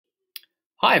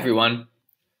Hi everyone,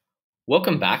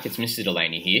 welcome back. It's Mr.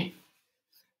 Delaney here.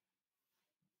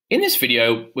 In this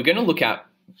video, we're going to look at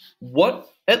what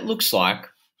it looks like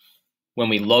when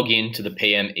we log into the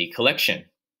PM eCollection.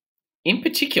 In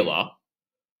particular,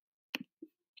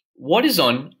 what is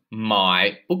on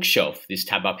my bookshelf, this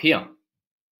tab up here.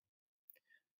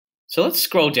 So let's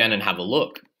scroll down and have a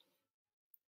look.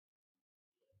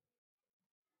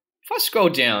 If I scroll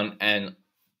down and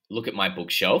look at my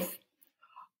bookshelf,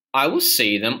 I will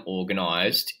see them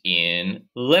organized in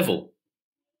level.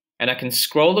 And I can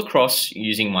scroll across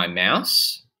using my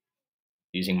mouse,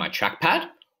 using my trackpad,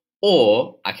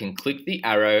 or I can click the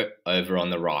arrow over on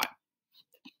the right,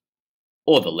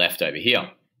 or the left over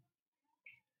here.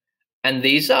 And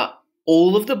these are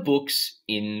all of the books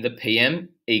in the PM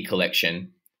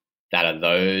eCollection that are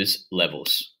those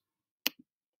levels.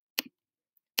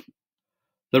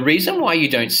 The reason why you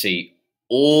don't see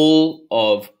all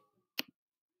of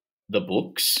the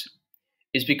books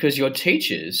is because your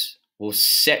teachers will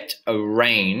set a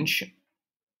range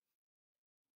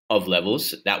of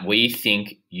levels that we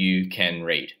think you can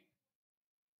read,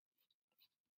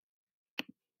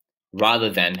 rather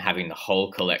than having the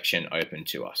whole collection open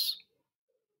to us.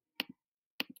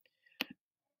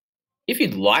 If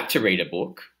you'd like to read a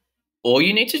book, all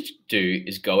you need to do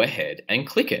is go ahead and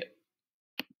click it.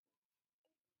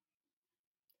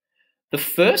 The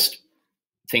first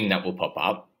thing that will pop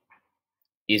up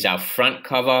is our front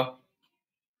cover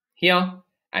here,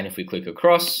 and if we click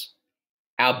across,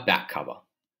 our back cover.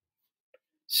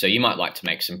 So you might like to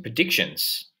make some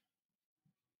predictions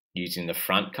using the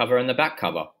front cover and the back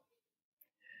cover.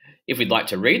 If we'd like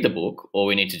to read the book, all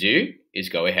we need to do is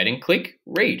go ahead and click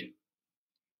read.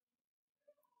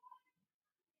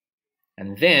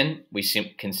 And then we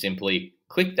can simply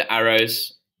click the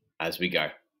arrows as we go.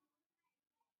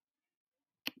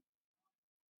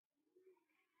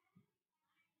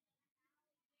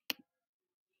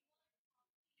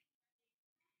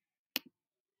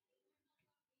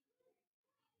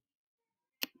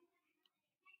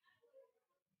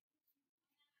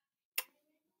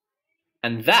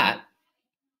 And that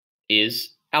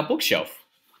is our bookshelf.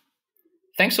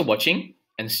 Thanks for watching,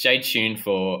 and stay tuned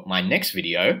for my next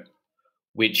video,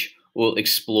 which will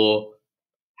explore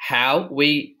how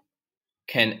we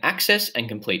can access and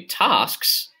complete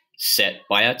tasks set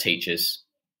by our teachers.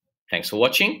 Thanks for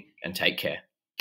watching, and take care.